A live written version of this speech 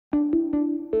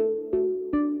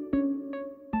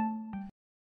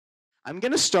I'm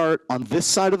going to start on this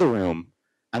side of the room.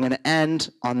 I'm going to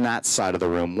end on that side of the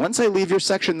room. Once I leave your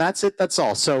section, that's it, that's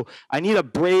all. So I need a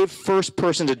brave first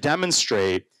person to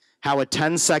demonstrate how a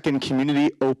 10-second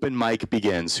community open mic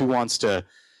begins. Who wants to?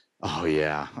 Oh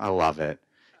yeah, I love it.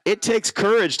 It takes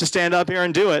courage to stand up here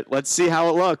and do it. Let's see how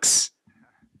it looks.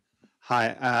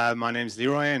 Hi, my name's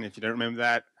Leroy, and if you don't remember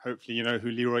that, hopefully you know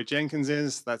who Leroy Jenkins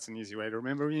is. That's an easy way to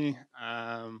remember me.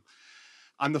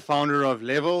 I'm the founder of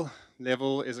Level.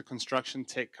 Level is a construction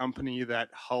tech company that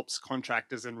helps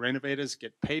contractors and renovators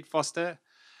get paid faster.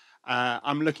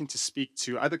 I'm looking to speak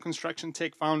to other construction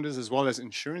tech founders as well as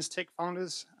insurance tech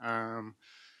founders.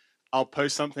 I'll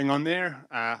post something on there.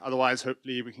 Otherwise,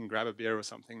 hopefully we can grab a beer or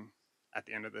something at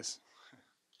the end of this.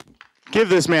 Give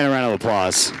this man a round of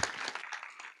applause.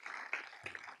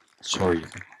 Sorry.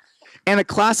 And a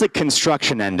classic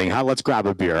construction ending. Huh? Let's grab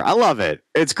a beer. I love it.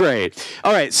 It's great.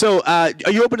 All right. So, are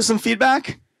you open to some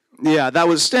feedback? Yeah, that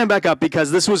was stand back up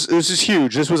because this is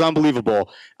huge. This was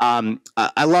unbelievable.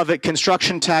 I love it.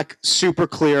 Construction tech, super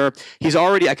clear. He's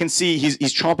already. I can see he's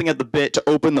chomping at the bit to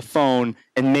open the phone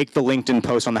and make the LinkedIn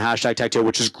post on the hashtag TechTO,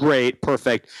 which is great,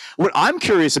 perfect. What I'm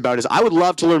curious about is I would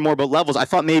love to learn more about levels. I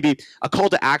thought maybe a call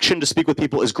to action to speak with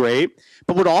people is great,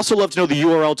 but would also love to know the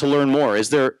URL to learn more.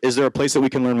 Is there a place that we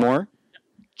can learn more?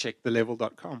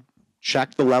 Checkthelevel.com.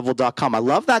 Checkthelevel.com. I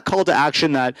love that call to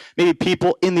action that maybe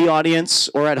people in the audience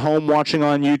or at home watching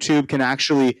on YouTube can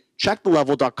actually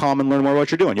checkthelevel.com and learn more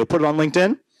what you're doing. You'll put it on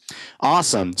LinkedIn?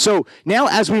 Awesome. So now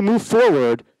as we move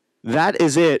forward, that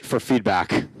is it for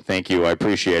feedback. Thank you. I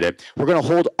appreciate it. We're going to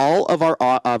hold all of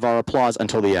our applause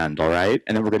until the end, all right?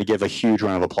 And then we're going to give a huge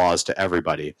round of applause to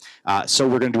everybody. So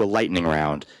we're going to do a lightning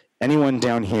round. Anyone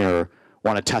down here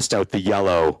want to test out the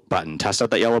yellow button? Test out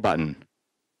that yellow button.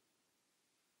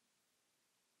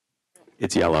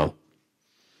 It's yellow.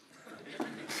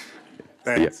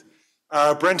 Thanks.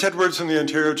 Brent Edwards from the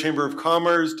Ontario Chamber of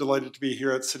Commerce. Delighted to be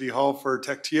here at City Hall for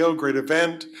TechTO. Great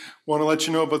event. Want to let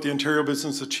you know about the Ontario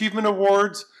Business Achievement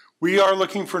Awards. We are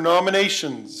looking for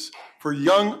nominations for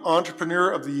Young Entrepreneur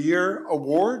of the Year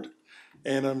Award.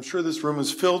 And I'm sure this room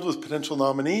is filled with potential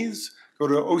nominees. Go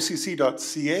to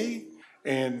occ.ca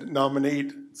and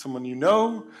nominate someone you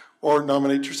know or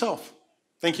nominate yourself.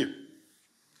 Thank you.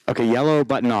 Okay, yellow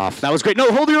button off. That was great.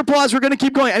 No, hold your applause. We're going to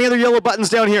keep going. Any other yellow buttons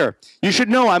down here? You should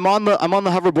know I'm on the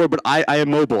hoverboard, but I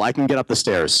am mobile. I can get up the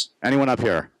stairs. Anyone up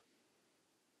here?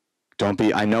 Don't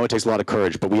be. I know it takes a lot of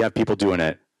courage, but we have people doing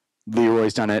it.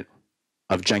 Leroy's done it,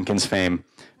 of Jenkins fame.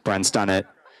 Brent's done it.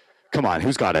 Come on,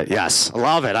 who's got it? Yes, I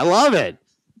love it. I love it.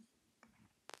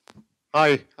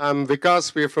 Hi, I'm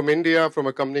Vikas. We're from India, from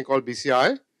a company called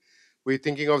BCI. We're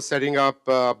thinking of setting up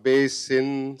a base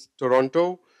in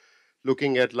Toronto,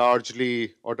 looking at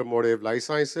largely automotive life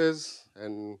sciences,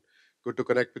 and good to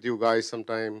connect with you guys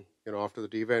sometime, after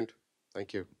the event.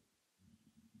 Thank you.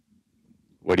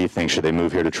 What do you think? Should they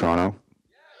move here to Toronto?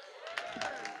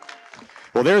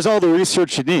 Well, there's all the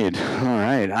research you need. All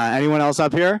right. Anyone else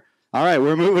up here? All right,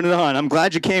 we're moving it on. I'm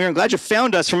glad you came here. I'm glad you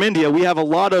found us from India. We have a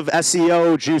lot of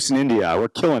SEO juice in India. We're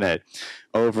killing it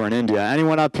over in India.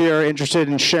 Anyone up here interested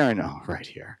in sharing? Oh, right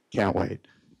here. Can't wait.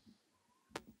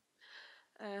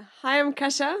 Hi, I'm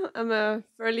Kasia. I'm a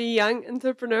fairly young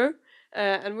entrepreneur,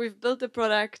 and we've built a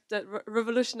product that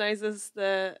revolutionizes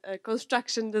the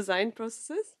construction design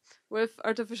processes with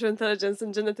artificial intelligence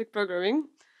and genetic programming.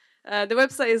 The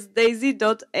website is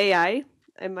daisy.ai,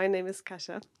 and my name is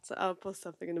Kasia, so I'll post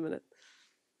something in a minute.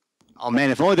 Oh, man,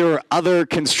 if only there were other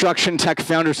construction tech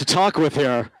founders to talk with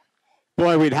here.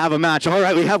 Boy, we'd have a match. All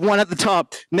right, we have one at the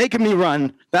top making me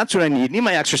run. That's what I need. Need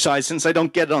my exercise since I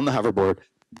don't get it on the hoverboard.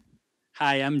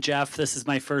 Hi, I'm Jeff. This is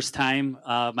my first time.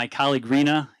 My colleague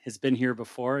Rena has been here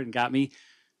before and got me.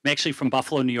 I'm actually from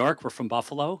Buffalo, New York. We're from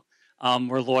Buffalo.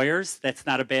 We're lawyers. That's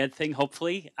not a bad thing,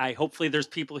 hopefully. Hopefully there's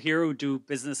people here who do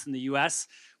business in the U.S.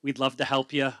 We'd love to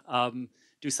help you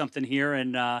do something here.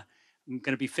 And I'm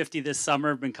going to be 50 this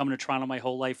summer. I've been coming to Toronto my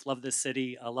whole life. Love this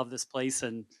city. I love this place.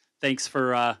 And thanks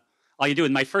for all you do.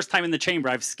 And my first time in the chamber,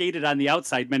 I've skated on the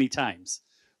outside many times.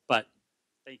 But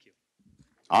thank you.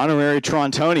 Honorary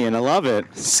Torontonian, I love it.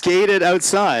 Skated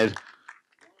outside.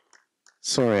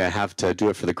 Sorry, I have to do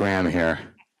it for the gram here.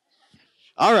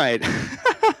 All right.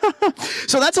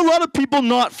 So that's a lot of people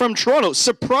not from Toronto.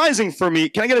 Surprising for me.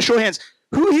 Can I get a show of hands?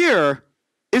 Who here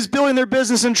is building their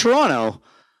business in Toronto?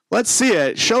 Let's see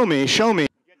it. Show me. Show me.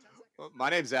 Well, my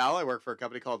name's Al. I work for a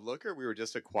company called Looker. We were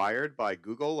just acquired by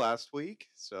Google last week.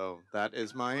 So that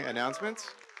is my announcement.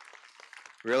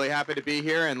 Really happy to be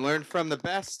here and learn from the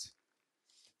best.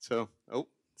 So,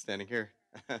 standing here.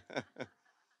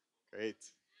 Great.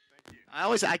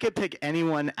 I could pick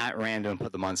anyone at random,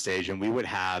 put them on stage, and we would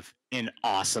have an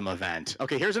awesome event.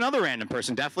 Okay, here's another random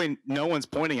person. Definitely no one's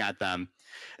pointing at them.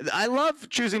 I love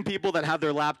choosing people that have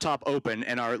their laptop open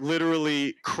and are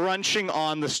literally crunching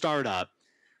on the startup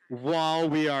while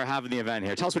we are having the event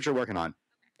here. Tell us what you're working on.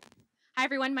 Hi,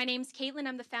 everyone. My name's Caitlin.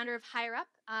 I'm the founder of Higher Up.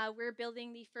 We're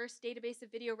building the first database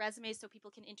of video resumes so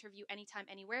people can interview anytime,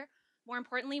 anywhere. More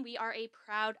importantly, we are a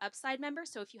proud Upside member,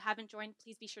 so if you haven't joined,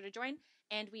 please be sure to join.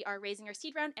 And we are raising our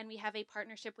seed round, and we have a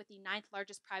partnership with the 9th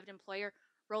largest private employer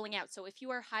rolling out. So if you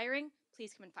are hiring,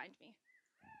 please come and find me.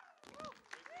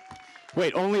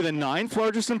 Wait, only the 9th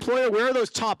largest employer? Where are those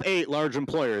top 8 large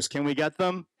employers? Can we get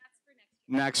them? That's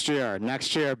for next year.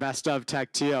 Next year, best of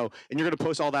TechTO. And you're going to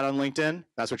post all that on LinkedIn?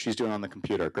 That's what she's doing on the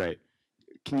computer. Great.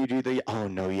 Can you do the, oh,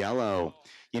 no yellow.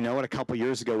 You know what? A couple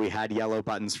years ago, we had yellow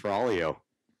buttons for all of you.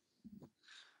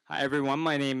 Hi, everyone.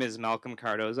 My name is Malcolm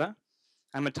Cardoza.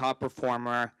 I'm a top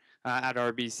performer at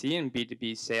RBC in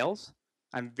B2B sales.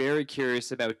 I'm very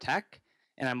curious about tech,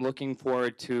 and I'm looking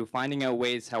forward to finding out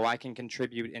ways how I can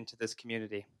contribute into this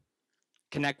community.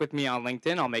 Connect with me on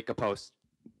LinkedIn. I'll make a post.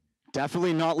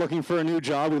 Definitely not looking for a new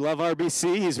job. We love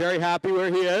RBC. He's very happy where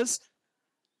he is.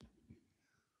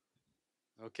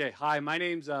 Okay, hi, my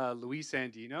name's Luis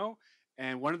Andino,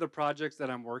 and one of the projects that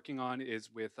I'm working on is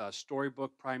with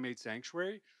Storybook Primate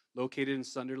Sanctuary, located in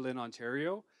Sunderland,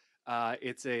 Ontario.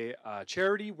 It's a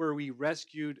charity where we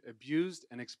rescued, abused,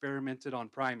 and experimented on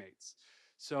primates.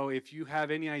 So if you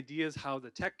have any ideas how the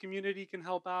tech community can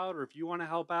help out, or if you want to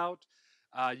help out,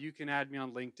 you can add me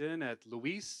on LinkedIn at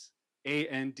Luis,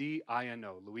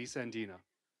 A-N-D-I-N-O, Luis Andino.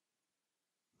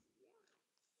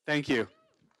 Thank you.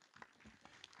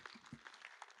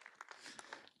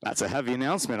 That's a heavy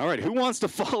announcement. All right, who wants to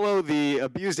follow the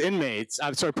abused inmates?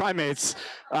 I'm sorry, primates.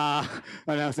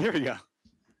 Here we go.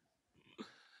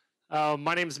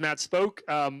 My name is Matt Spoke.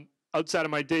 Outside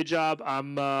of my day job,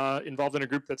 I'm involved in a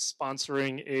group that's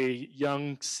sponsoring a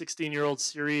young 16-year-old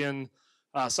Syrian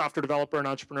software developer and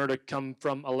entrepreneur to come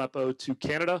from Aleppo to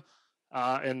Canada.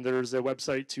 And there's a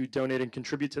website to donate and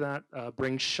contribute to that,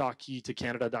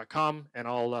 bringshaki-to-canada.com, and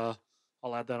I'll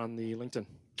add that on the LinkedIn.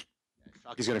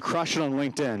 He's going to crush it on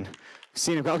LinkedIn.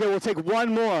 Seen him. Okay, we'll take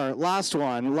one more. Last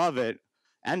one. Love it.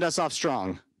 End us off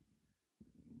strong.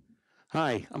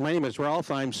 Hi, my name is Ralph.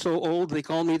 I'm so old they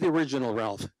call me the original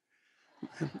Ralph.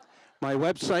 My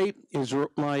website is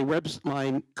my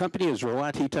company is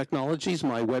Roati Technologies.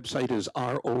 My website is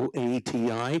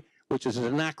ROATI, which is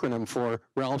an acronym for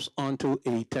Ralph's Onto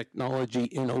a Technology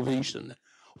Innovation.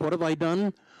 What have I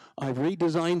done? I've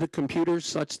redesigned the computers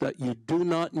such that you do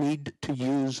not need to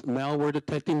use malware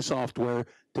detecting software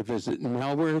to visit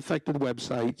malware-infected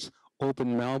websites,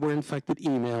 open malware-infected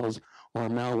emails, or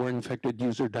malware-infected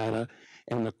user data.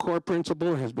 And the core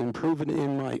principle has been proven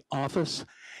in my office,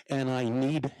 and I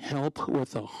need help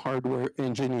with a hardware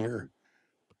engineer.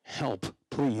 Help,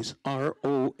 please.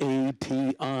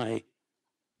 ROATI.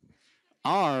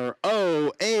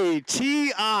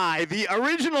 ROATI, the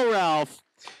original Ralph.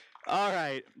 All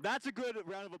right, that's a good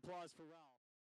round of applause for Ralph.